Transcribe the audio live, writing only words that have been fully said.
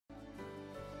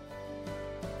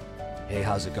Hey,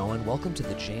 how's it going? Welcome to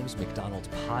the James McDonald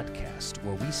Podcast,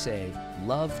 where we say,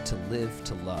 love to live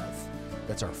to love.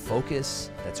 That's our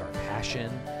focus, that's our passion,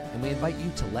 and we invite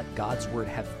you to let God's Word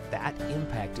have that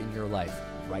impact in your life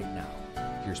right now.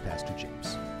 Here's Pastor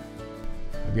James.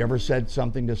 Have you ever said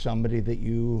something to somebody that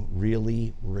you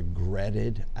really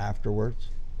regretted afterwards?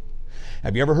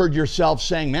 Have you ever heard yourself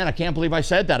saying, man, I can't believe I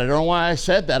said that. I don't know why I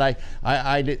said that.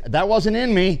 That wasn't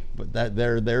in me. But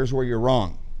there's where you're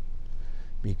wrong.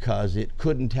 Because it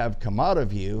couldn't have come out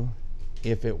of you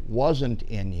if it wasn't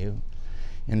in you.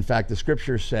 In fact, the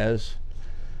scripture says,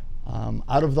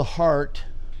 out of the heart,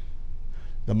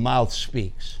 the mouth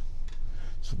speaks.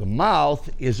 So the mouth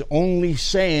is only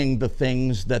saying the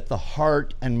things that the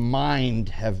heart and mind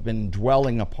have been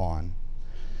dwelling upon.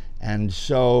 And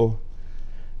so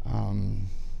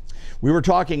we were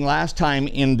talking last time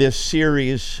in this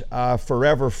series,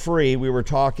 Forever Free, we were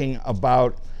talking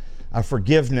about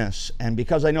forgiveness. And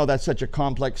because I know that's such a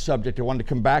complex subject, I wanted to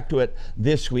come back to it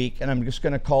this week, and I'm just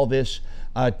going to call this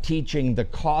teaching the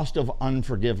cost of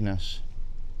unforgiveness.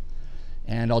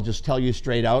 And I'll just tell you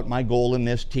straight out, my goal in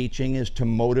this teaching is to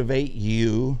motivate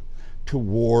you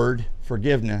toward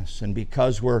forgiveness. And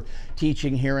because we're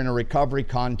teaching here in a recovery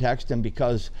context, and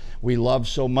because we love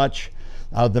so much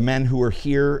the men who are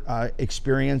here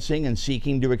experiencing and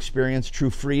seeking to experience true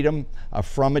freedom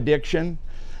from addiction,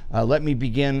 let me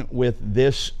begin with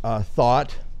this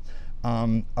thought.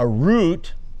 A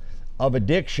root of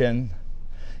addiction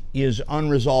is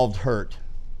unresolved hurt.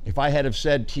 If I had have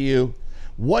said to you,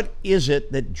 what is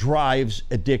it that drives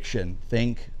addiction?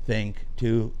 Think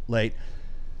too late.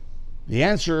 The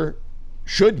answer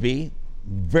should be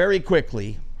very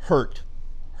quickly, hurt.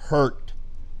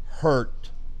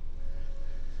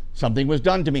 Something was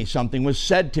done to me, something was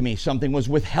said to me, something was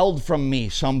withheld from me,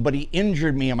 somebody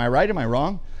injured me. Am I right? Am I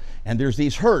wrong? And there's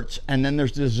these hurts, and then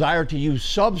there's the desire to use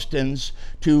substance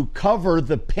to cover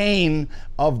the pain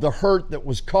of the hurt that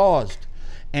was caused.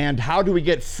 And how do we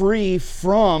get free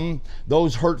from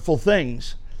those hurtful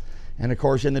things? And of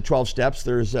course, in the 12 steps,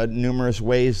 there's numerous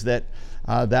ways that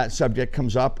that subject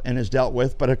comes up and is dealt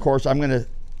with. But of course, I'm going to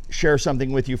share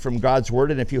something with you from God's Word.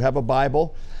 And if you have a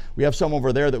Bible, we have some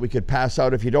over there that we could pass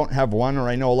out. If you don't have one, or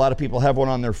I know a lot of people have one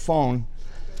on their phone.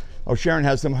 Oh, Sharon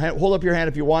has them. Hold up your hand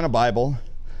if you want a Bible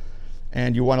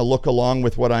and you want to look along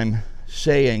with what I'm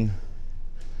saying.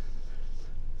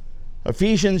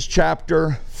 Ephesians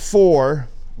chapter 4,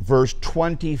 verse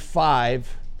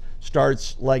 25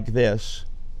 starts like this.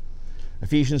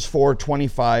 Ephesians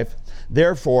 4:25.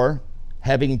 Therefore,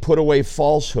 having put away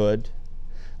falsehood,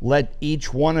 let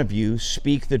each one of you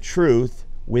speak the truth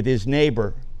with his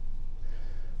neighbor.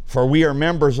 For we are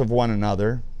members of one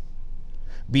another.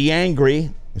 Be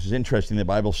angry. This is interesting. The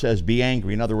Bible says be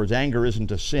angry. In other words, anger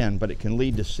isn't a sin, but it can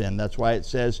lead to sin. That's why it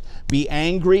says, be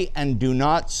angry and do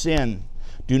not sin.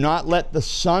 Do not let the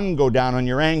sun go down on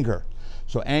your anger.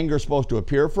 So anger is supposed to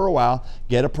appear for a while,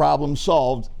 get a problem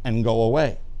solved, and go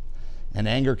away. And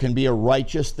anger can be a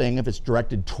righteous thing if it's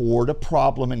directed toward a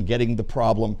problem and getting the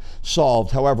problem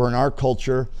solved. However, in our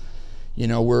culture,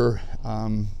 we're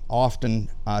often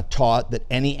taught that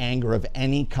any anger of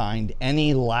any kind,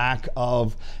 any lack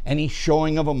of, any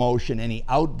showing of emotion, any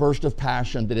outburst of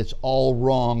passion, that it's all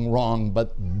wrong,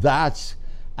 but that's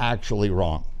actually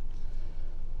wrong.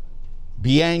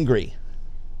 Be angry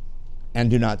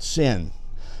and do not sin.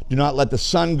 Do not let the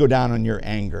sun go down on your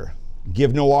anger.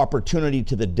 Give no opportunity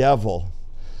to the devil.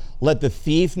 Let the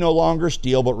thief no longer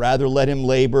steal, but rather let him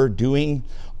labor, doing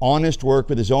honest work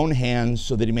with his own hands,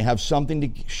 so that he may have something to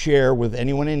share with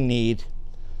anyone in need.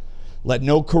 Let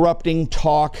no corrupting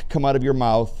talk come out of your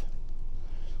mouth.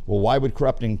 Well, why would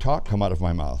corrupting talk come out of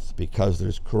my mouth? Because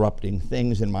there's corrupting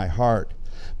things in my heart.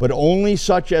 But only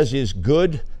such as is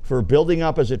good for building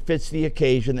up as it fits the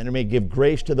occasion, that it may give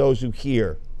grace to those who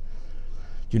hear.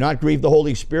 Do not grieve the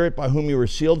Holy Spirit, by whom you were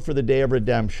sealed for the day of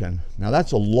redemption. Now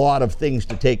that's a lot of things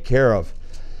to take care of.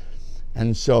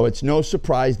 And so it's no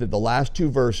surprise that the last two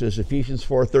verses, Ephesians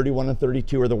 4:31 and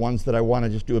 32, are the ones that I want to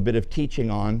just do a bit of teaching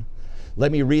on.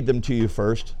 Let me read them to you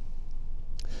first.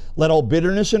 Let all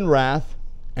bitterness and wrath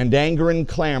and anger and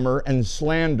clamor and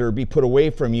slander be put away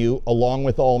from you, along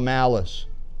with all malice.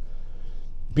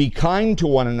 Be kind to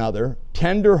one another,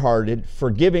 tender-hearted,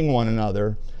 forgiving one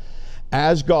another,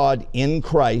 as God in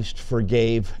Christ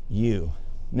forgave you.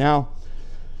 Now,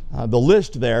 the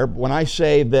list there, when I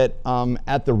say that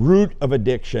at the root of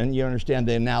addiction, you understand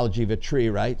the analogy of a tree,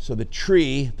 right? So the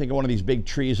tree, think of one of these big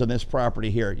trees on this property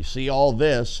here. You see all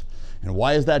this, and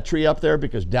why is that tree up there?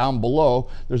 Because down below,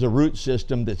 there's a root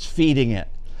system that's feeding it.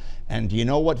 And do you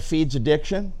know what feeds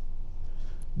addiction?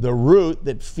 The root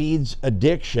that feeds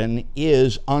addiction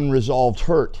is unresolved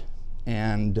hurt.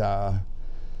 and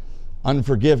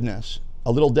unforgiveness.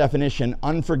 A little definition: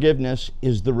 unforgiveness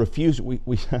is the refusal.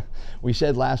 We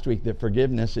said last week that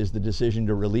forgiveness is the decision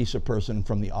to release a person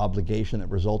from the obligation that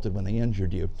resulted when they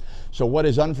injured you. So what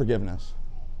is unforgiveness?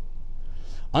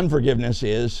 Unforgiveness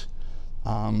is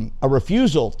a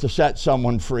refusal to set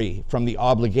someone free from the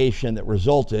obligation that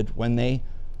resulted when they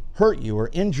hurt you or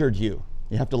injured you.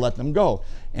 You have to let them go.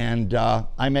 And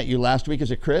I met you last week. Is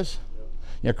it Chris? Yep.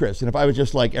 Yeah, Chris. And if I was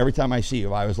just like, every time I see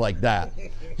you, I was like that,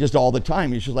 just all the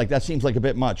time. It's just like, that seems like a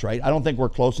bit much, right? I don't think we're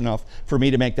close enough for me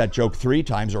to make that joke 3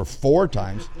 times or 4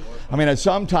 times. I mean, at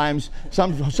some point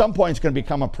it's going to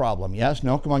become a problem. Yes?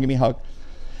 No? Come on, give me a hug.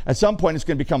 At some point it's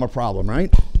going to become a problem,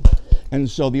 right? And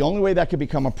so the only way that could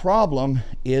become a problem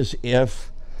is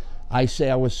if I say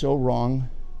I was so wrong,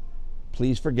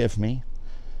 please forgive me,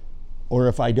 or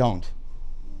if I don't.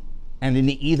 And in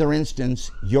either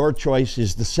instance, your choice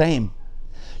is the same.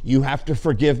 You have to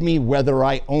forgive me whether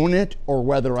I own it or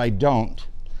whether I don't.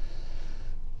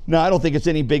 Now, I don't think it's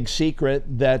any big secret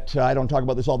that, I don't talk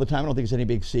about this all the time, I don't think it's any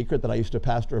big secret that I used to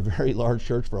pastor a very large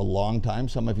church for a long time.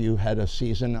 Some of you had a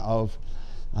season of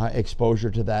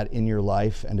exposure to that in your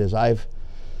life. And as I've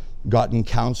gotten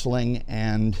counseling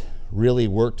and really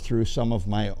worked through some of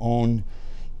my own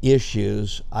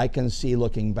issues, I can see,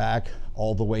 looking back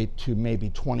all the way to maybe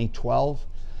 2012,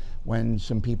 when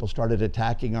some people started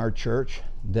attacking our church,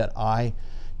 that I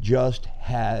just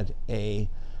had a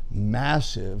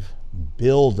massive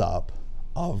buildup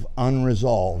of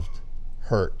unresolved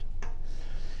hurt.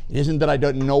 It isn't that I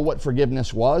don't know what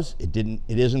forgiveness was. It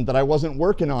isn't that I wasn't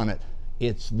working on it.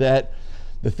 It's that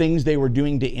the things they were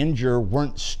doing to injure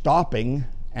weren't stopping,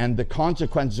 and the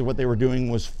consequences of what they were doing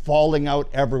was falling out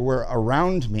everywhere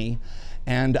around me,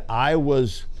 and I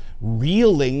was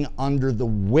reeling under the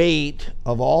weight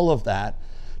of all of that,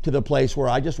 to the place where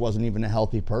I just wasn't even a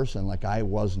healthy person. Like, I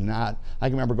was not. I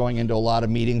can remember going into a lot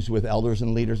of meetings with elders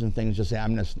and leaders and things, just say,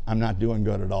 I'm not doing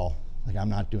good at all. Like, I'm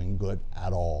not doing good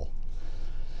at all.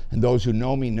 And those who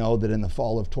know me know that in the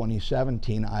fall of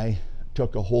 2017, I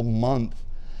took a whole month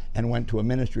and went to a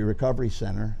ministry recovery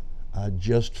center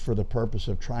just for the purpose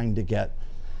of trying to get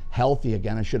healthy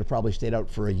again. I should have probably stayed out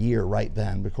for a year right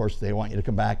then. Of course, they want you to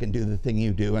come back and do the thing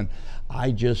you do. And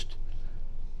I just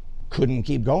couldn't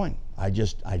keep going. I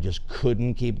just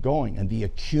couldn't keep going. And the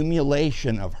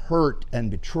accumulation of hurt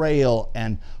and betrayal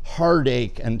and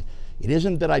heartache, and it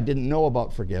isn't that I didn't know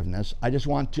about forgiveness. I just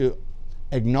want to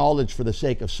acknowledge, for the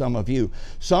sake of some of you,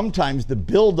 sometimes the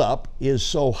buildup is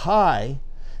so high,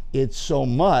 it's so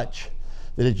much,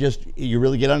 that you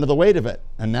really get under the weight of it.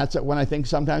 And that's when I think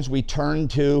sometimes we turn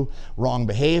to wrong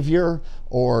behavior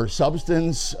or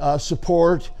substance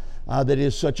support that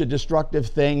is such a destructive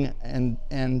thing.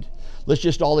 And let's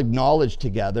just all acknowledge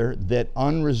together that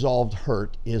unresolved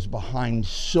hurt is behind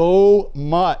so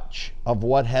much of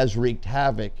what has wreaked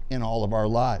havoc in all of our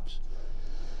lives.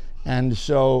 And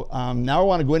so now I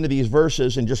want to go into these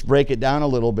verses and just break it down a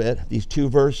little bit, these 2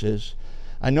 verses.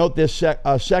 I note this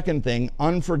second thing: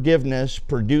 unforgiveness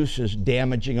produces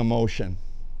damaging emotion.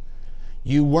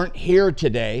 You weren't here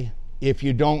today if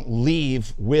you don't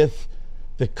leave with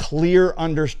the clear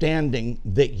understanding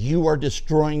that you are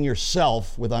destroying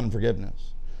yourself with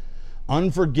unforgiveness.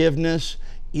 Unforgiveness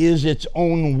is its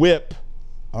own whip,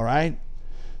 all right?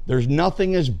 There's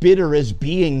nothing as bitter as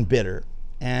being bitter.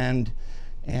 And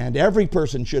every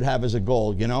person should have as a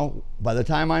goal, by the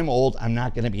time I'm old, I'm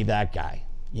not going to be that guy.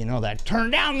 That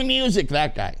turn down the music,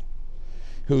 that guy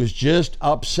who's just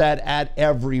upset at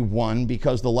everyone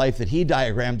because the life that he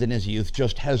diagrammed in his youth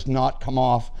just has not come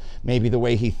off maybe the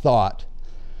way he thought.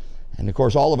 And of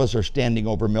course, all of us are standing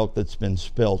over milk that's been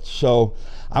spilt. So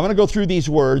I'm going to go through these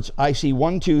words. I see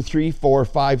 1, 2, 3, 4,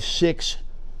 5, 6.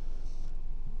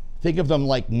 Think of them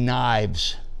like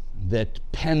knives that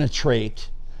penetrate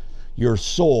your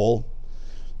soul.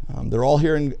 They're all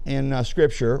here in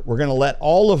Scripture. We're going to let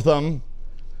all of them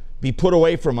be put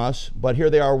away from us, but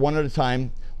here they are one at a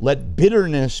time. Let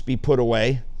bitterness be put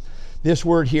away. This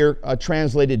word here,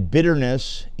 translated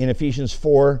bitterness in Ephesians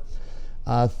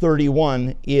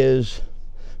 4:31, is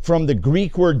from the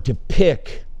Greek word to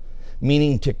pick,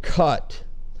 meaning to cut.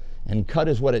 And cut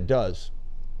is what it does.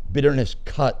 Bitterness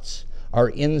cuts our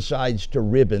insides to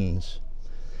ribbons.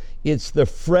 It's the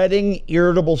fretting,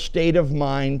 irritable state of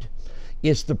mind.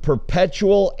 It's the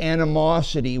perpetual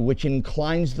animosity which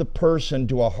inclines the person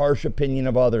to a harsh opinion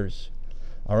of others.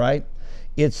 All right?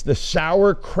 It's the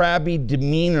sour, crabby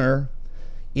demeanor.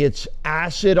 It's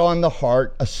acid on the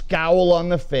heart, a scowl on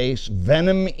the face,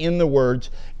 venom in the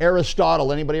words.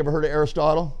 Aristotle, anybody ever heard of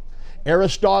Aristotle?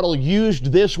 Aristotle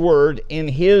used this word in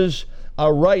his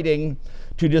writing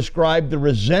to describe the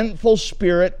resentful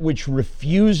spirit which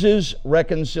refuses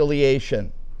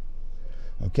reconciliation.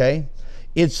 Okay?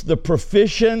 It's the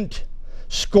proficient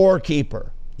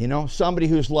scorekeeper. You know, somebody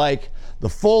who's like the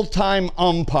full-time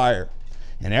umpire.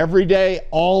 And every day,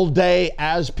 all day,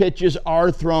 as pitches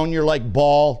are thrown, you're like,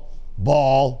 ball,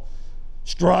 ball,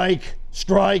 strike,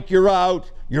 strike, you're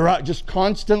out, just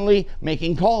constantly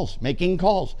making calls.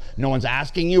 No one's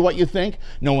asking you what you think.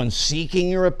 No one's seeking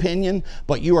your opinion,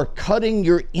 but you are cutting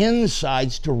your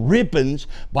insides to ribbons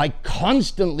by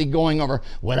constantly going over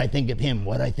what I think of him,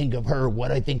 what I think of her,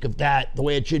 what I think of that, the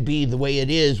way it should be, the way it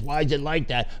is, why is it like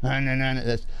that?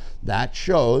 That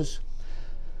shows,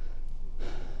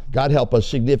 God help us,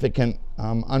 significant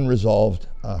unresolved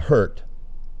hurt.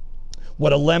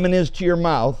 What a lemon is to your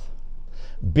mouth,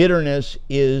 bitterness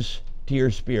is to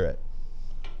your spirit.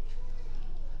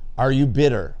 Are you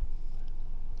bitter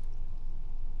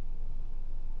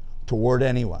toward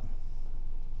anyone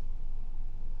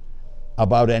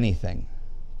about anything?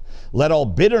 Let all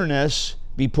bitterness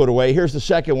be put away. Here's the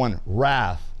second one,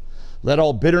 wrath. Let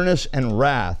all bitterness and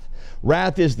wrath.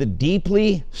 Wrath is the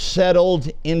deeply settled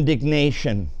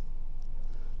indignation.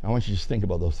 I want you to just think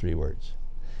about those three words.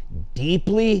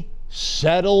 Deeply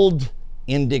settled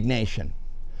indignation.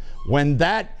 When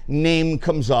that name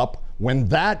comes up, when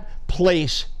that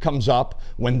place comes up,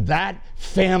 when that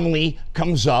family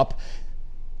comes up,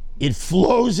 it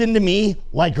flows into me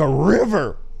like a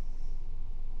river.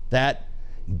 That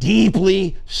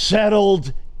deeply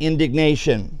settled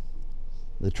indignation.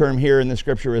 The term here in the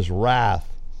scripture is wrath.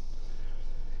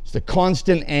 It's the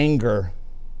constant anger.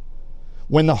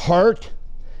 When the heart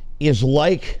is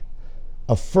like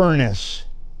a furnace,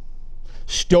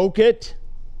 stoke it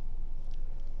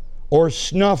or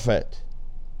snuff it.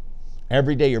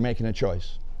 Every day you're making a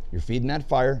choice. You're feeding that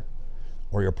fire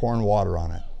or you're pouring water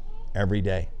on it every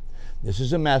day. This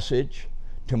is a message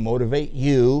to motivate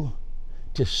you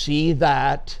to see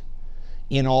that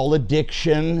in all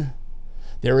addiction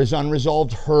there is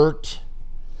unresolved hurt,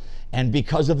 and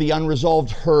because of the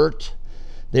unresolved hurt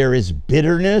there is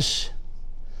bitterness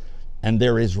and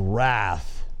there is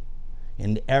wrath.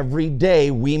 And every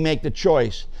day we make the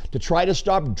choice to try to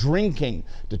stop drinking,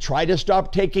 to try to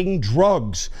stop taking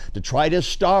drugs, to try to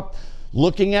stop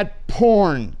looking at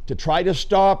porn, to try to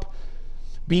stop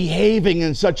behaving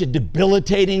in such a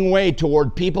debilitating way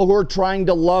toward people who are trying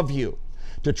to love you,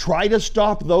 to try to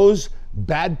stop those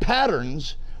bad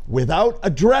patterns without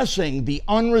addressing the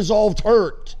unresolved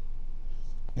hurt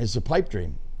is a pipe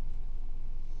dream.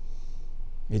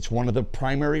 It's one of the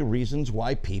primary reasons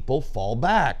why people fall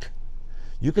back.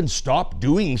 You can stop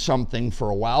doing something for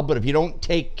a while, but if you don't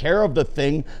take care of the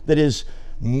thing that is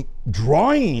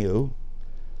drawing you,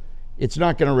 it's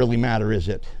not going to really matter, is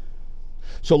it?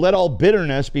 So let all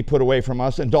bitterness be put away from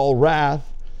us and all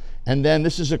wrath. And then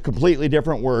this is a completely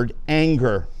different word,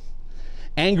 anger.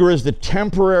 Anger is the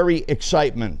temporary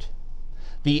excitement,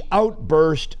 the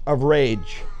outburst of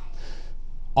rage,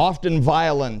 often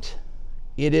violent.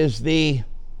 It is the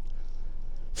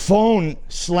phone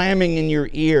slamming in your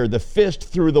ear, the fist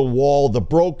through the wall, the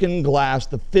broken glass,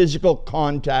 the physical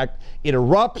contact. It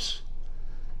erupts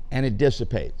and it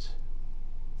dissipates.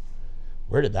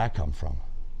 Where did that come from?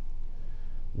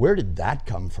 Where did that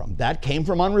come from? That came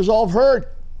from unresolved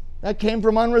hurt. That came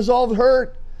from unresolved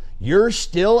hurt. You're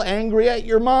still angry at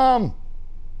your mom.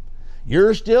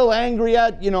 You're still angry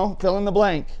at, fill in the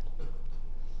blank.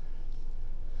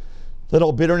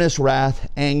 Little bitterness, wrath,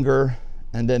 anger,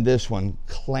 and then this one,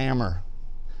 clamor.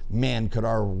 Man, could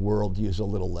our world use a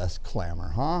little less clamor,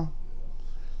 huh?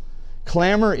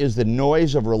 Clamor is the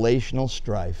noise of relational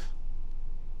strife.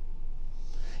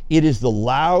 It is the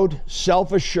loud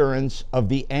self-assurance of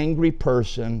the angry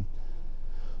person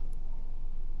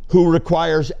who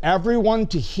requires everyone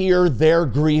to hear their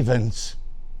grievance.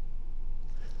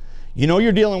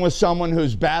 You're dealing with someone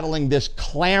who's battling this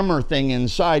clamor thing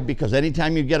inside because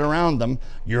anytime you get around them,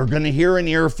 you're going to hear an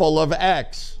earful of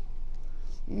X.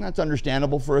 And that's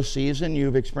understandable for a season.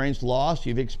 You've experienced loss,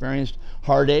 you've experienced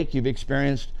heartache, you've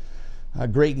experienced a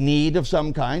great need of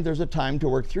some kind. There's a time to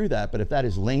work through that. But if that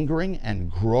is lingering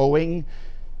and growing,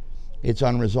 it's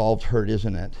unresolved hurt,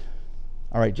 isn't it?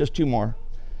 All right, just two more.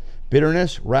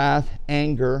 Bitterness, wrath,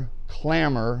 anger,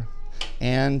 clamor,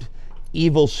 and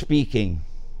evil speaking.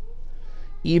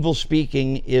 Evil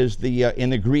speaking is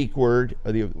in the Greek word,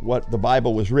 or what the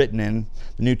Bible was written in,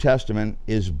 the New Testament,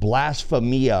 is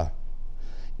blasphemia.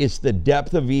 It's the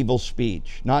depth of evil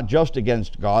speech, not just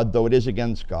against God, though it is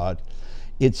against God.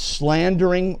 It's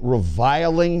slandering,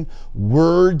 reviling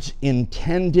words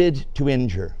intended to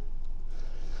injure.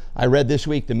 I read this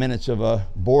week the minutes of a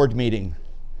board meeting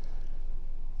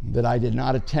that I did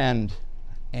not attend.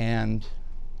 And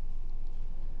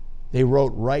they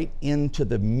wrote right into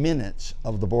the minutes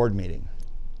of the board meeting,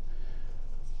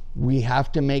 we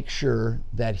have to make sure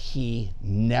that he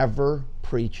never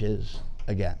preaches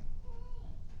again.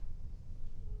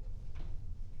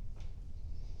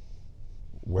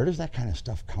 Where does that kind of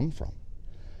stuff come from?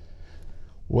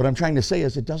 What I'm trying to say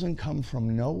is it doesn't come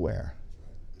from nowhere.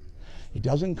 It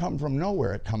doesn't come from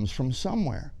nowhere. It comes from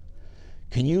somewhere.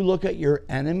 Can you look at your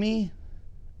enemy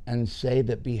and say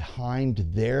that behind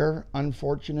their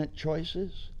unfortunate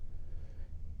choices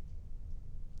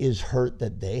is hurt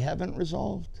that they haven't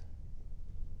resolved?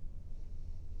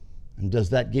 And does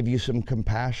that give you some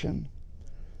compassion?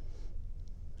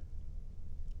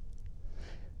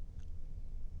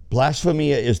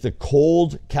 Blasphemia is the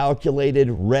cold, calculated,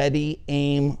 ready,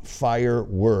 aim, fire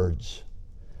words.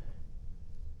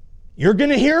 You're going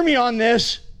to hear me on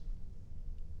this.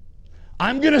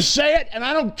 I'm going to say it, and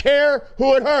I don't care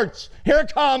who it hurts. Here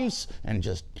it comes. And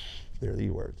just, there are the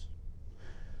words.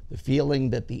 The feeling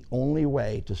that the only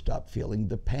way to stop feeling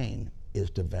the pain is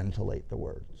to ventilate the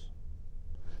words.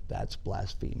 That's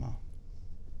blasphema.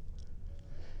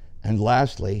 And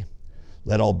lastly,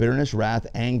 let all bitterness, wrath,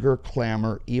 anger,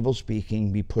 clamor, evil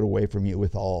speaking be put away from you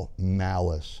with all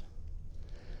malice.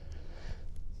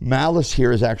 Malice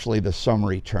here is actually the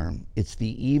summary term. It's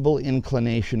the evil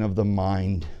inclination of the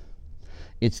mind.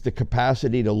 It's the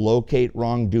capacity to locate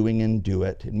wrongdoing and do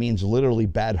it. It means literally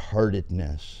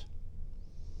bad-heartedness.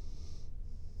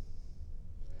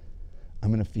 I'm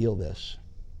going to feel this,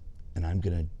 and I'm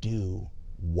going to do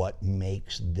what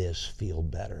makes this feel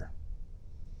better.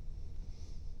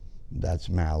 That's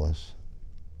malice.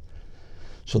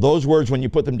 So those words, when you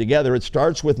put them together, it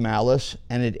starts with malice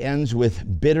and it ends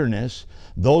with bitterness.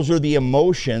 Those are the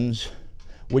emotions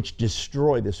which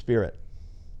destroy the spirit.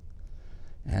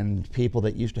 And people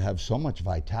that used to have so much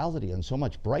vitality and so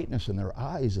much brightness in their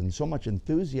eyes and so much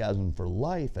enthusiasm for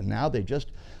life, and now they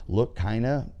just look kind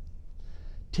of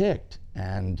ticked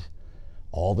and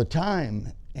all the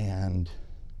time. And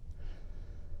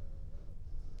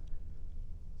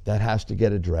that has to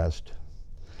get addressed,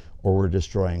 or we're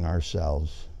destroying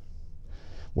ourselves.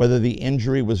 Whether the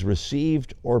injury was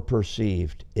received or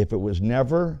perceived, if it was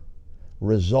never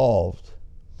resolved,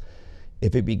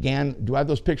 if it began, do I have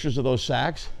those pictures of those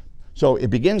sacks? So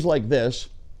it begins like this,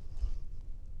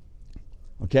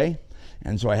 okay?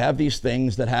 And so I have these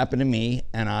things that happened to me,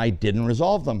 and I didn't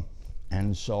resolve them.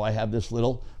 And so I have this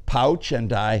little pouch,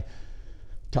 and I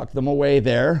tuck them away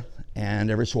there, and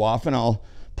every so often I'll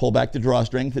pull back the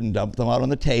drawstring and dump them out on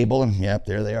the table, and yep,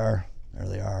 there they are. There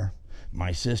they are.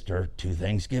 My sister 2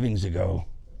 Thanksgivings ago.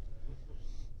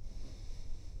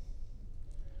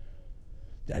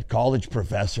 That college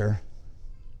professor.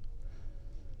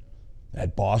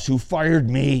 That boss who fired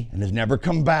me and has never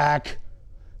come back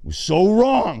was so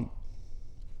wrong.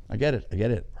 I get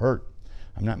it. Hurt.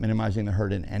 I'm not minimizing the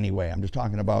hurt in any way. I'm just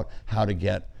talking about how to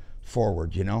get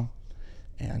forward, you know?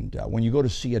 And when you go to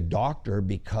see a doctor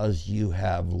because you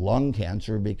have lung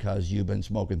cancer, because you've been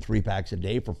smoking 3 packs a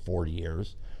day for 40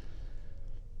 years,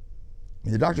 I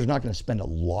mean, the doctor's not going to spend a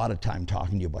lot of time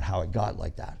talking to you about how it got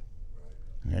like that.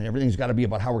 And everything's got to be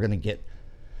about how we're going to get,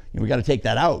 you know, we got to take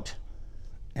that out.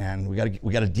 And we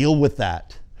got to deal with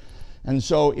that. And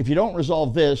so if you don't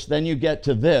resolve this, then you get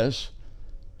to this.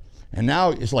 And now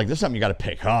it's like, this is something you got to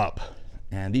pick up.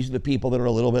 And these are the people that are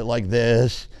a little bit like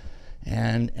this.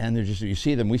 And they're just, you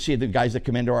see them, we see the guys that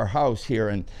come into our house here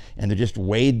and they're just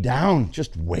weighed down.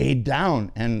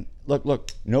 And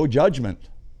look, no judgment,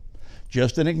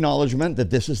 just an acknowledgement that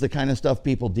this is the kind of stuff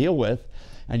people deal with,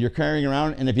 and you're carrying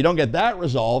around, and if you don't get that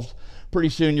resolved, pretty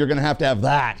soon you're going to have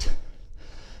that.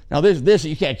 Now this,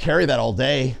 you can't carry that all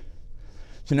day.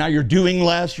 So now you're doing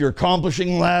less, you're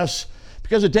accomplishing less,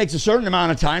 because it takes a certain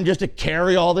amount of time just to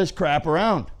carry all this crap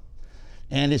around.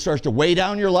 And it starts to weigh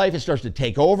down your life. It starts to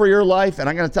take over your life. And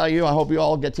I'm going to tell you, I hope you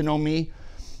all get to know me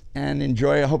and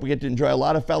enjoy. I hope we get to enjoy a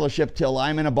lot of fellowship till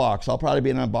I'm in a box. I'll probably be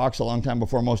in a box a long time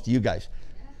before most of you guys.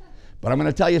 But I'm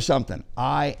going to tell you something.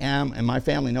 I am, and my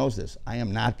family knows this, I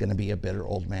am not going to be a bitter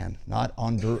old man. Not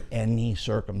under any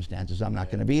circumstances. I'm not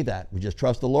going to be that. We just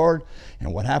trust the Lord.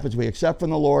 And what happens, we accept from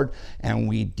the Lord. And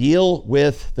we deal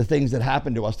with the things that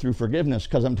happen to us through forgiveness.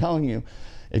 Because I'm telling you,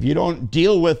 if you don't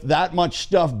deal with that much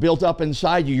stuff built up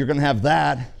inside you, you're going to have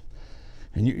that.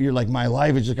 And you're like, my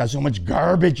life has just got so much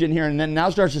garbage in here. And then now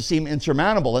it starts to seem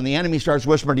insurmountable. And the enemy starts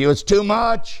whispering to you, it's too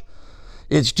much.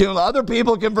 It's too, other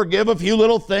people can forgive a few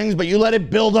little things, but you let it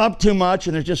build up too much.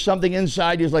 And there's just something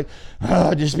inside you. It's like,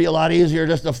 it'd just be a lot easier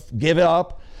just to give it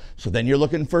up. So then you're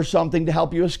looking for something to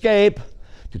help you escape,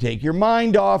 to take your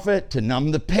mind off it, to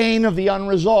numb the pain of the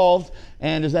unresolved.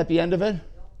 And is that the end of it?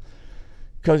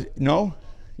 Because, no?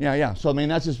 Yeah. So, I mean,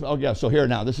 that's just, oh, yeah. So here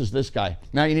now, this is this guy.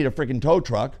 Now you need a freaking tow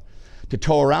truck to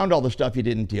tow around all the stuff you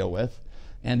didn't deal with.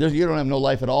 And you don't have no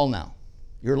life at all now.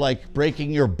 You're like breaking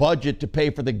your budget to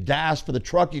pay for the gas for the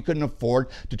truck you couldn't afford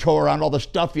to tow around all the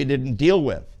stuff you didn't deal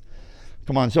with.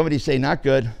 Come on, somebody say, not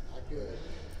good. Not good.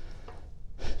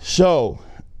 So,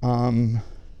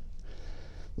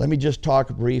 let me just talk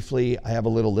briefly. I have a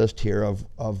little list here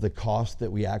of the cost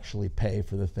that we actually pay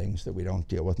for the things that we don't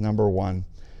deal with. Number one,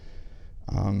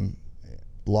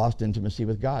 lost intimacy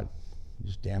with God. It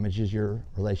just damages your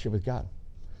relationship with God.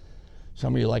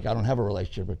 Some of you are like, I don't have a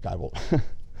relationship with God. Well,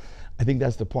 I think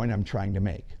that's the point I'm trying to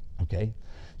make, okay?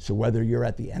 So whether you're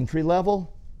at the entry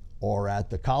level or at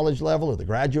the college level or the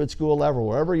graduate school level,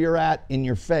 wherever you're at in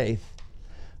your faith,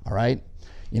 all right?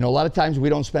 You know, a lot of times we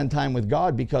don't spend time with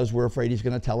God because we're afraid he's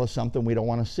going to tell us something we don't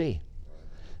want to see.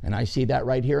 And I see that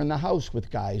right here in the house with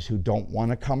guys who don't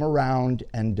want to come around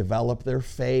and develop their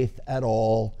faith at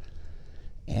all.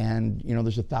 And, you know,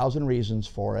 there's 1,000 reasons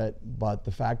for it, but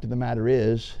the fact of the matter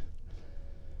is,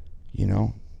 you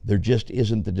know, there just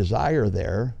isn't the desire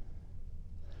there.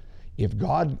 If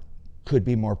God could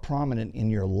be more prominent in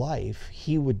your life,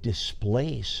 he would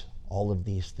displace all of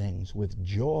these things with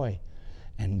joy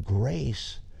and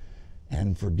grace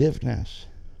and forgiveness.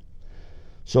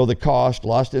 So the cost,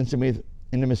 lost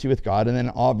intimacy with God, and then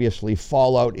obviously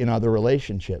fallout in other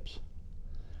relationships.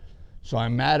 So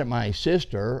I'm mad at my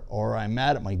sister or I'm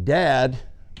mad at my dad,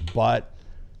 but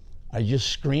I just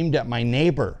screamed at my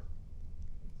neighbor.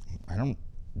 I don't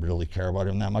really care about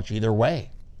him that much either way.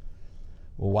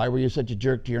 Well, why were you such a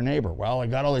jerk to your neighbor? Well, I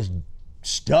got all this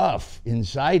stuff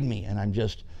inside me and I'm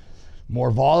just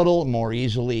more volatile, more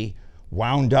easily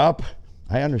wound up.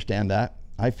 I understand that.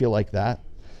 I feel like that.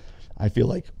 I feel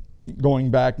like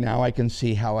going back now, I can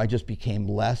see how I just became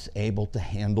less able to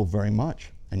handle very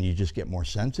much. And you just get more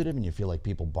sensitive and you feel like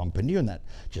people bump into you and that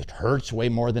just hurts way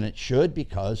more than it should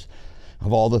because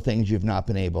of all the things you've not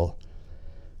been able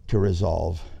to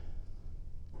resolve.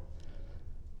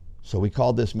 So we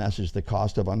called this message the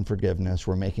cost of unforgiveness.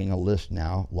 We're making a list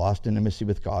now. Lost intimacy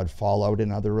with God, fallout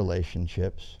in other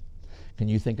relationships. Can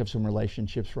you think of some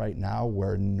relationships right now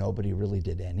where nobody really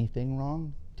did anything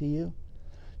wrong to you,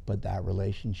 but that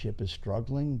relationship is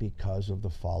struggling because of the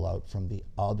fallout from the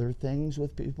other things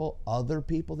with people, other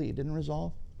people that you didn't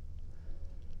resolve?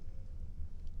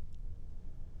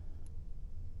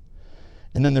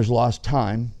 And then there's lost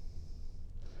time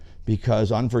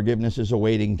because unforgiveness is a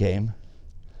waiting game.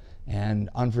 And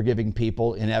unforgiving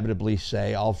people inevitably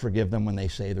say, I'll forgive them when they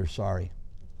say they're sorry.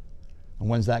 And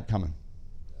when's that coming?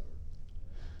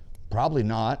 Probably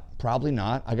not.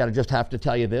 I got to just have to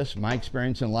tell you this. My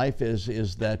experience in life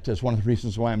is that one of the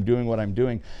reasons why I'm doing what I'm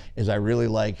doing is I really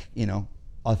like, you know,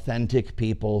 authentic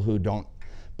people who don't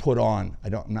put on.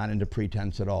 I'm not into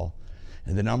pretense at all.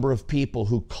 And the number of people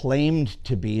who claimed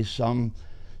to be some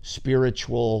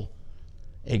spiritual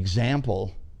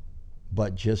example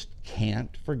but just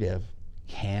can't forgive,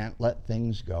 can't let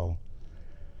things go.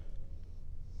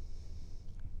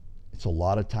 It's a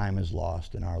lot of time is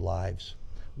lost in our lives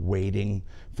waiting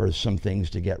for some things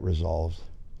to get resolved.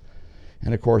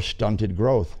 And of course, stunted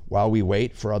growth. While we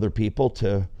wait for other people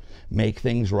to make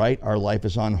things right, our life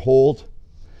is on hold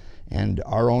and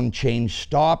our own change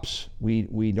stops.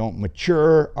 We don't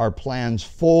mature, our plans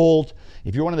fold.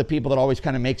 If you're one of the people that always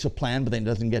kind of makes a plan but then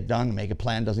doesn't get done, make a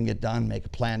plan, doesn't get done, make a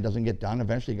plan, doesn't get done,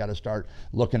 eventually you got to start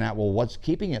looking at, well, what's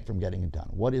keeping it from getting done?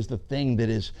 What is the thing that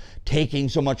is taking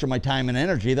so much of my time and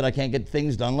energy that I can't get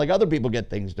things done like other people get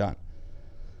things done?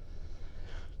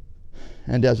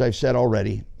 And as I've said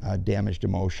already, damaged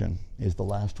emotion is the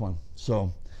last one.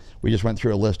 So we just went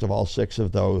through a list of all 6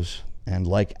 of those, and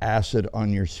like acid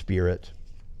on your spirit.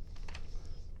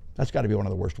 That's got to be one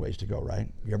of the worst ways to go, right?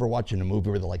 You ever watching a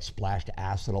movie where they like splashed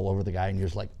acid all over the guy and you're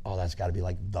just like, oh, that's got to be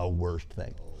like the worst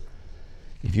thing.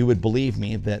 If you would believe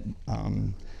me that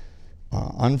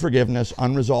unforgiveness,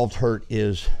 unresolved hurt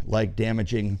is like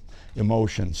damaging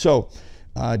emotion. So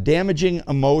damaging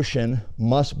emotion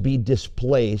must be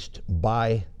displaced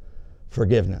by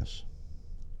forgiveness.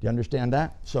 Do you understand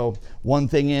that? So one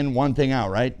thing in, one thing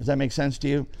out, right? Does that make sense to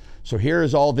you? So here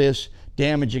is all this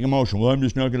damaging emotion. Well, I'm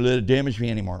just not going to let it damage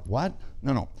me anymore. What?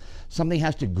 No. Something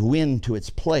has to go into its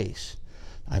place.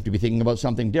 I have to be thinking about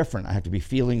something different. I have to be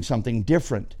feeling something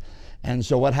different. And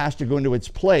so what has to go into its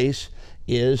place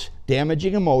is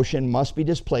damaging emotion must be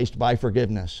displaced by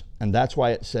forgiveness. And that's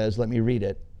why it says, let me read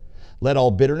it. Let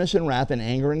all bitterness and wrath and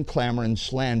anger and clamor and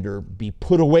slander be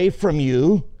put away from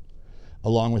you,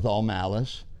 along with all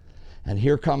malice. And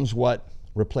here comes what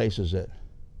replaces it.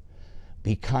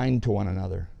 Be kind to one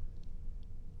another.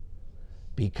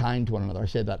 Be kind to one another. I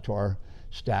said that to our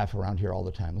staff around here all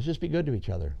the time. Let's just be good to each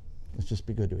other. Let's just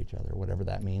be good to each other. Whatever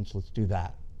that means, let's do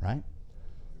that, right?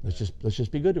 Let's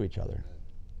just be good to each other.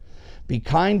 Be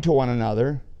kind to one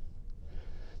another,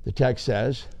 the text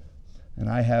says, and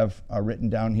I have written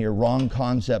down here, wrong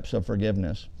concepts of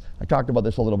forgiveness. I talked about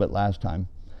this a little bit last time.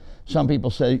 Some people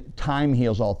say time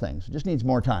heals all things. It just needs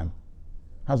more time.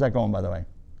 How's that going, by the way?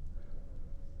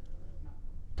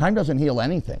 Time doesn't heal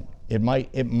anything. It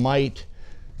might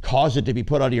cause it to be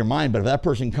put out of your mind, but if that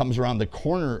person comes around the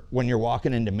corner when you're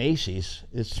walking into Macy's,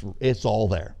 it's all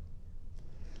there.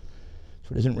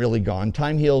 So it isn't really gone.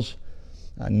 Time heals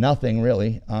nothing,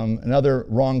 really. Another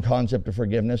wrong concept of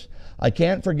forgiveness. I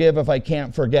can't forgive if I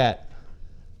can't forget.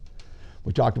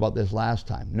 We talked about this last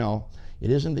time. No, it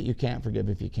isn't that you can't forgive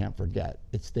if you can't forget.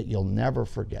 It's that you'll never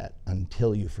forget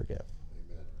until you forgive.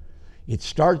 Amen. It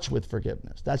starts with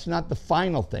forgiveness. That's not the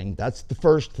final thing. That's the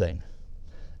first thing.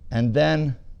 And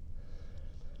then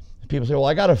people say, well,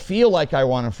 I got to feel like I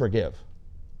want to forgive.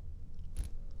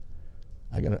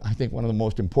 I think one of the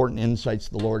most important insights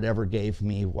the Lord ever gave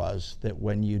me was that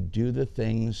when you do the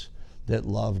things that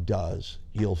love does,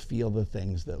 you'll feel the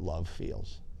things that love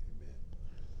feels. Amen.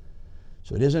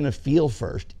 So it isn't a feel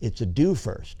first, it's a do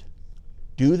first.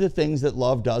 Do the things that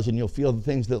love does and you'll feel the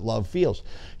things that love feels.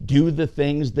 Do the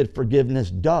things that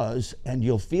forgiveness does and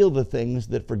you'll feel the things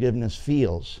that forgiveness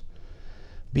feels.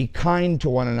 Be kind to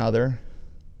one another.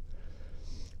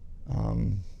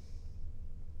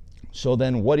 So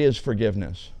then, what is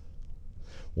forgiveness?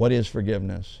 What is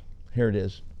forgiveness? Here it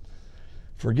is.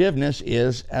 Forgiveness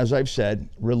is, as I've said,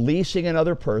 releasing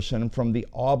another person from the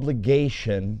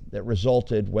obligation that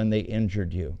resulted when they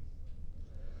injured you.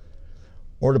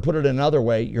 Or to put it another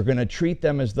way, you're going to treat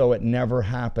them as though it never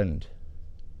happened.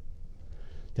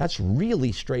 That's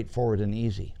really straightforward and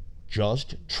easy.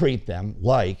 Just treat them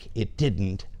like it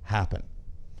didn't happen.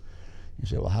 You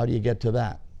say, well, how do you get to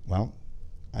that? Well,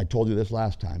 I told you this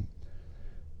last time.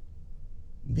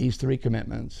 These three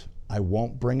commitments, I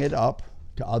won't bring it up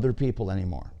to other people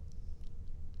anymore.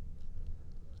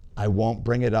 I won't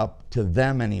bring it up to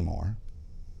them anymore.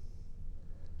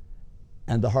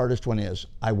 And the hardest one is,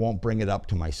 I won't bring it up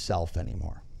to myself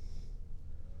anymore.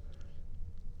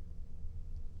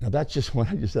 Now that's just what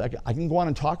I just said. I can go on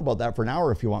and talk about that for an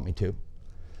hour if you want me to.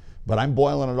 But I'm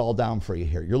boiling it all down for you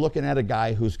here. You're looking at a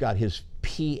guy who's got his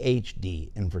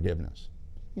PhD in forgiveness.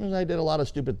 Because I did a lot of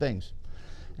stupid things.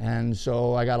 And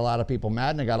so I got a lot of people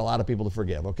mad and I got a lot of people to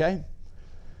forgive, okay?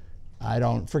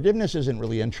 Forgiveness isn't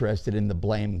really interested in the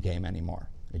blame game anymore.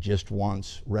 It just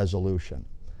wants resolution.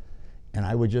 And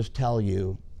I would just tell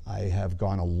you, I have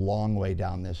gone a long way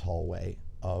down this hallway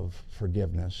of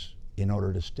forgiveness in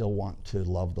order to still want to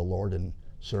love the Lord and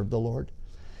serve the Lord,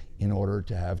 in order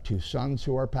to have two sons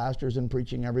who are pastors and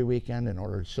preaching every weekend, in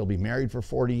order to still be married for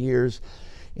 40 years,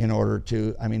 in order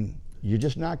to, you're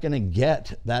just not going to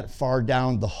get that far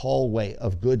down the hallway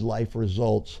of good life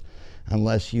results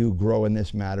unless you grow in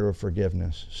this matter of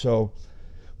forgiveness. So,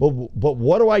 but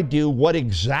what do I do? What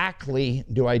exactly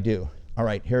do I do? All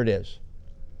right, here it is.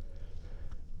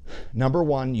 Number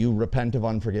one, you repent of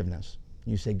unforgiveness.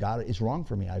 You say, God is wrong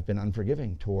for me. I've been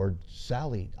unforgiving toward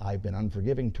Sally. I've been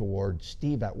unforgiving toward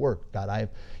Steve at work. God,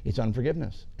 it's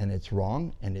unforgiveness, and it's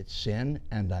wrong, and it's sin,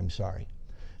 and I'm sorry.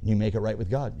 And you make it right with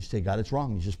God. You say, God, it's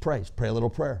wrong. You just pray. Pray a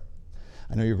little prayer.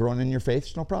 I know you're growing in your faith.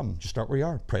 It's no problem. Just start where you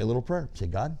are. Pray a little prayer. Say,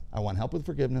 God, I want help with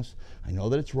forgiveness. I know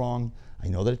that it's wrong. I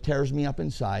know that it tears me up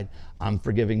inside. I'm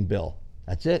forgiving Bill.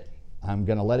 That's it. I'm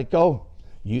going to let it go.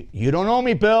 You don't owe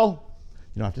me, Bill.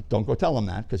 Don't go tell him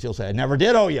that, because he'll say, I never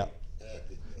did owe you.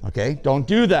 Okay? Don't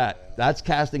do that. That's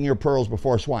casting your pearls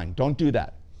before swine. Don't do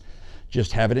that.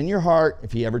 Just have it in your heart.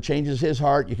 If he ever changes his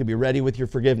heart, you can be ready with your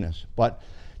forgiveness. But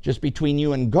just between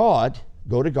you and God,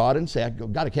 go to God and say,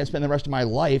 God, I can't spend the rest of my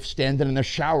life standing in the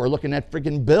shower looking at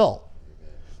freaking Bill.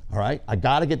 All right? I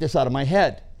got to get this out of my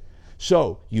head.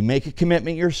 So you make a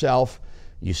commitment yourself.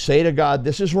 You say to God,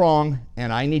 this is wrong,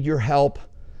 and I need your help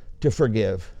to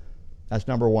forgive. That's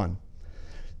number one.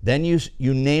 Then you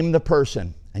name the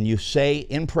person, and you say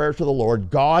in prayer to the Lord,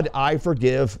 God, I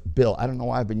forgive Bill. I don't know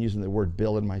why I've been using the word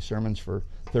Bill in my sermons for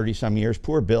 30-some years.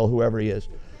 Poor Bill, whoever he is.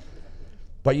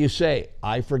 But you say,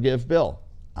 I forgive Bill.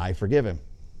 I forgive him.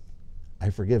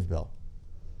 I forgive Bill.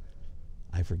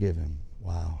 I forgive him.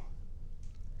 Wow.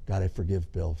 God, I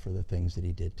forgive Bill for the things that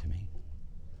he did to me.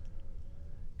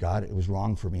 God, it was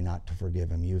wrong for me not to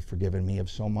forgive him. You've forgiven me of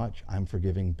so much. I'm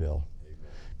forgiving Bill. Amen.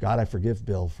 God, I forgive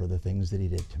Bill for the things that he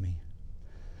did to me.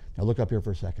 Now look up here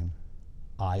for a second.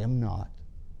 I am not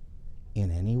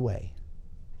in any way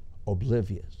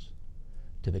oblivious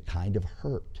to the kind of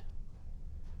hurt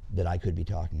that I could be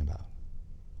talking about.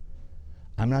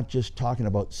 I'm not just talking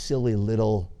about silly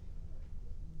little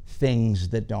things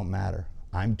that don't matter.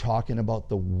 I'm talking about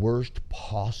the worst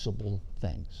possible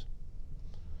things.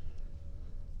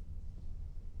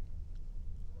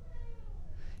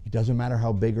 It doesn't matter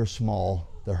how big or small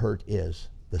the hurt is.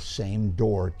 The same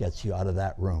door gets you out of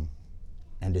that room,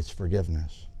 and it's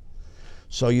forgiveness.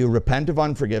 So you repent of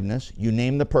unforgiveness, you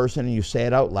name the person and you say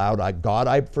it out loud, God,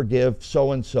 I forgive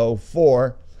so-and-so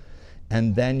for,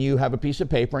 and then you have a piece of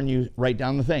paper and you write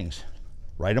down the things.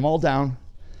 Write them all down,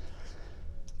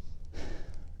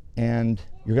 and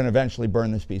you're going to eventually burn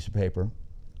this piece of paper.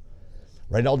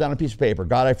 Write it all down on a piece of paper.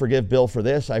 God, I forgive Bill for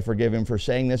this. I forgive him for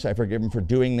saying this. I forgive him for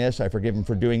doing this. I forgive him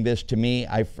for doing this to me.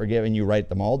 I forgive, and you write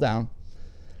them all down.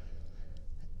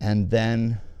 And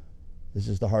then, this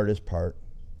is the hardest part,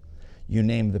 you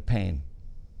name the pain.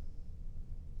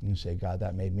 You say, God,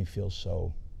 that made me feel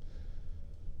so,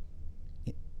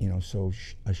 so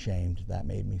ashamed. That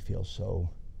made me feel so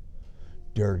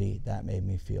dirty. That made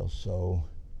me feel so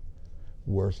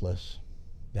worthless.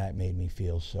 That made me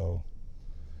feel so.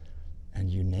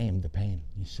 And you name the pain.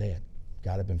 You say it.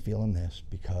 God, I've been feeling this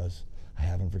because I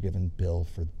haven't forgiven Bill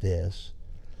for this,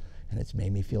 and it's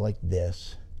made me feel like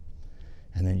this.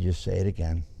 And then you just say it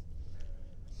again.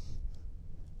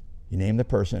 You name the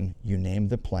person, you name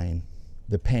the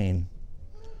pain,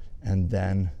 and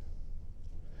then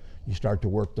you start to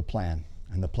work the plan.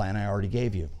 And the plan I already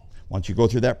gave you. Once you go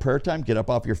through that prayer time, get up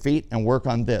off your feet and work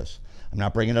on this. I'm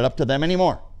not bringing it up to them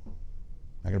anymore. I'm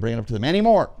not going to bring it up to them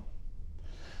anymore.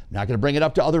 I'm not going to bring it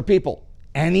up to other people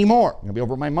anymore. I'm going to be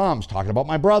over at my mom's talking about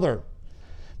my brother.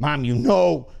 Mom,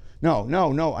 no.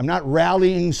 I'm not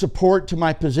rallying support to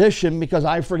my position because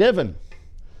I've forgiven.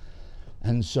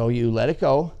 And so you let it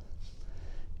go.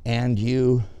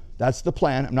 And that's the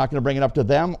plan. I'm not going to bring it up to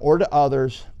them or to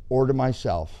others or to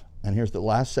myself. And here's the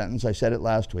last sentence. I said it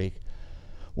last week.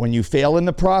 When you fail in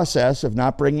the process of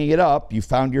not bringing it up, you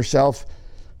found yourself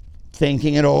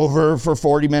thinking it over for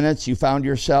 40 minutes. You found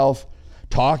yourself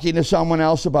talking to someone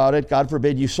else about it. God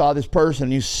forbid you saw this person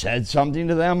and you said something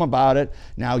to them about it.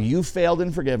 Now you failed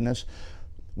in forgiveness.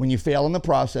 When you fail in the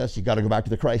process, you got to go back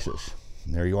to the crisis.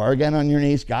 And there you are again on your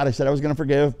knees. God, I said I was going to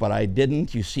forgive, but I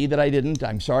didn't. You see that I didn't.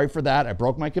 I'm sorry for that. I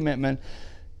broke my commitment.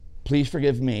 Please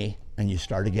forgive me. And you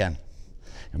start again.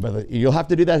 And you'll have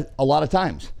to do that a lot of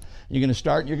times. You're going to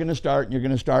start, and you're going to start, and you're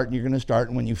going to start, and you're going to start.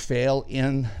 And when you fail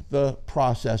in the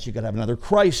process, you got to have another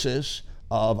crisis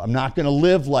of, I'm not going to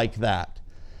live like that.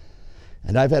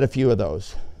 And I've had a few of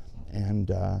those. And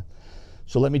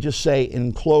so let me just say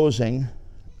in closing,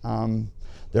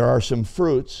 there are some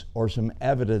fruits or some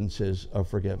evidences of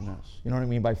forgiveness. You know what I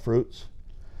mean by fruits?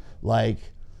 Like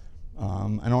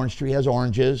an orange tree has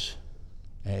oranges.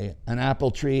 An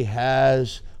apple tree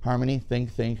has, Harmony,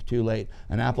 think, too late.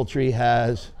 An apple tree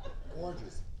has...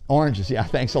 Oranges, yeah,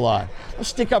 thanks a lot. Let's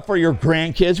stick up for your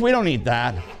grandkids. We don't need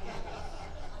that.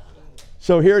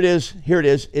 So here it is.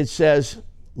 It says,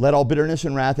 let all bitterness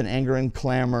and wrath and anger and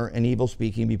clamor and evil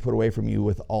speaking be put away from you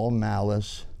with all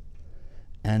malice,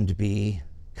 and be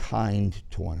kind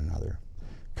to one another.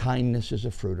 Kindness is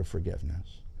a fruit of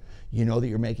forgiveness. You know that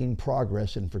you're making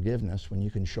progress in forgiveness when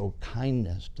you can show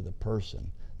kindness to the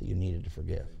person that you needed to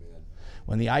forgive. Amen.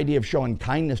 When the idea of showing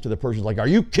kindness to the person is like, are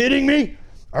you kidding me?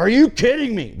 Are you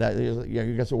kidding me?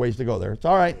 You got some ways to go there. It's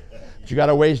all right, but you got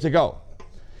a ways to go.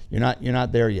 You're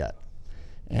not there yet.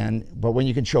 But when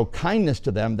you can show kindness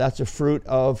to them, that's a fruit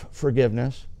of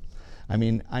forgiveness. I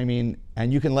mean,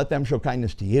 and you can let them show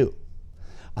kindness to you.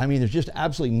 I mean, there's just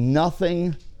absolutely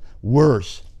nothing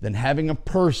worse than having a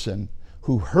person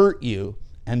who hurt you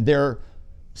and they're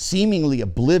seemingly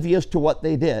oblivious to what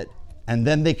they did, and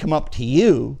then they come up to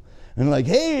you and like,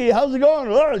 hey, how's it going?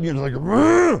 And you're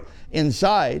like,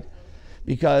 inside,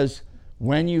 because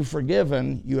when you've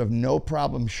forgiven, you have no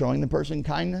problem showing the person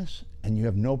kindness, and you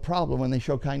have no problem when they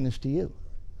show kindness to you.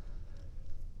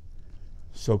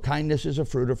 So kindness is a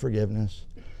fruit of forgiveness.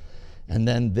 And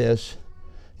then this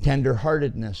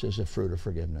tender-heartedness is a fruit of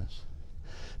forgiveness.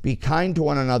 Be kind to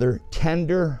one another,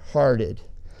 tender-hearted.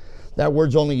 That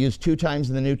word's only used 2 times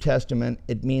in the New Testament.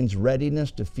 It means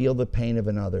readiness to feel the pain of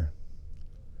another.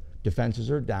 Defenses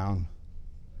are down.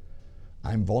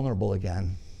 I'm vulnerable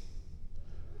again.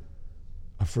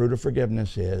 A fruit of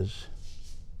forgiveness is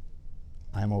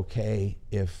I'm okay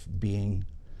if being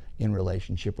in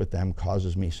relationship with them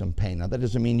causes me some pain. Now, that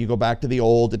doesn't mean you go back to the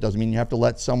old. It doesn't mean you have to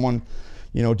let someone,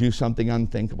 do something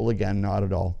unthinkable again. Not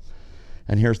at all.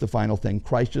 And here's the final thing.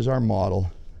 Christ is our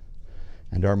model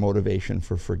and our motivation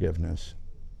for forgiveness.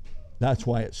 That's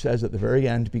why it says at the very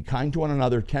end, be kind to one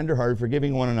another, tenderhearted,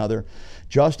 forgiving one another,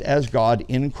 just as God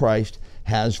in Christ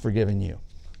has forgiven you.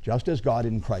 Just as God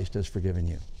in Christ has forgiven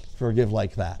you. forgive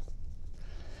like that.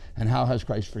 And how has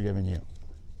Christ forgiven you?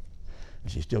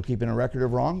 Is he still keeping a record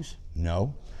of wrongs?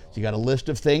 No. Has he got a list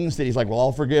of things that he's like, well,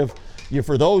 I'll forgive you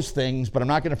for those things, but I'm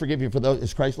not going to forgive you for those?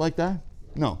 Is Christ like that?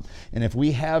 No. And if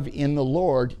we have in the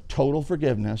Lord total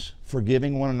forgiveness,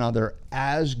 forgiving one another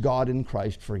as God in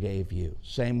Christ forgave you.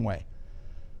 Same way.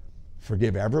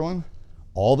 Forgive everyone,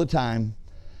 all the time,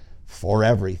 for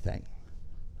everything.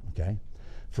 Okay?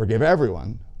 Forgive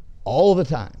everyone, all the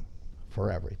time,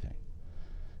 for everything.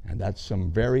 And that's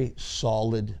some very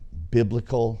solid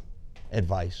biblical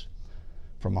advice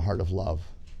from a heart of love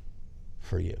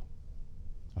for you.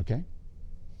 Okay?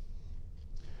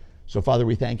 So, Father,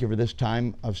 we thank you for this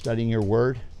time of studying your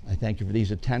word. I thank you for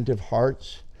these attentive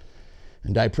hearts.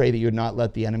 And I pray that you would not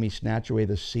let the enemy snatch away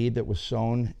the seed that was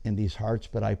sown in these hearts,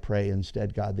 but I pray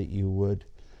instead, God, that you would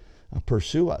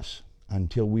pursue us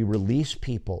until we release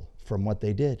people from what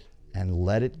they did and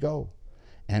let it go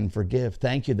and forgive.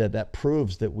 Thank you that that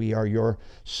proves that we are your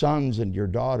sons and your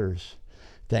daughters.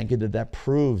 Thank you that that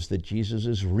proves that Jesus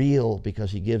is real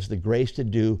because he gives the grace to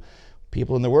do.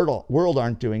 People in the world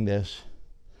aren't doing this,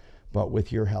 but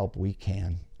with your help we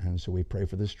can. And so we pray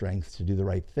for the strength to do the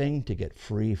right thing, to get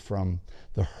free from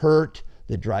the hurt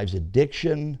that drives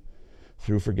addiction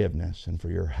through forgiveness, and for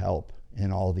your help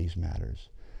in all these matters.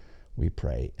 We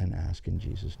pray and ask in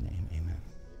Jesus' name. Amen.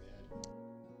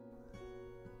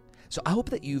 So I hope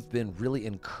that you've been really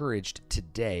encouraged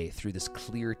today through this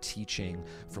clear teaching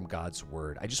from God's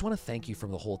Word. I just want to thank you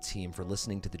from the whole team for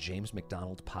listening to the James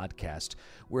McDonald podcast,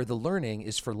 where the learning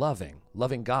is for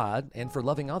loving God and for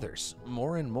loving others,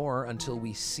 more and more until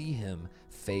we see him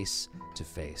face to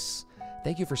face.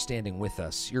 Thank you for standing with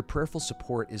us. Your prayerful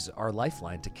support is our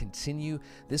lifeline to continue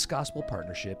this gospel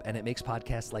partnership, and it makes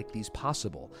podcasts like these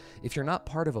possible. If you're not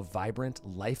part of a vibrant,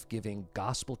 life-giving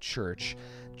gospel church,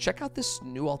 check out this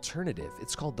new alternative.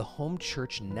 It's called the Home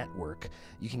Church Network.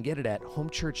 You can get it at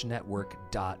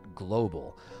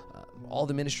homechurchnetwork.global. All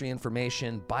the ministry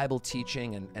information, Bible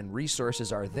teaching, and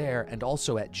resources are there, and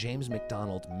also at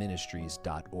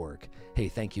jamesmcdonaldministries.org. Hey,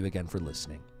 thank you again for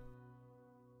listening.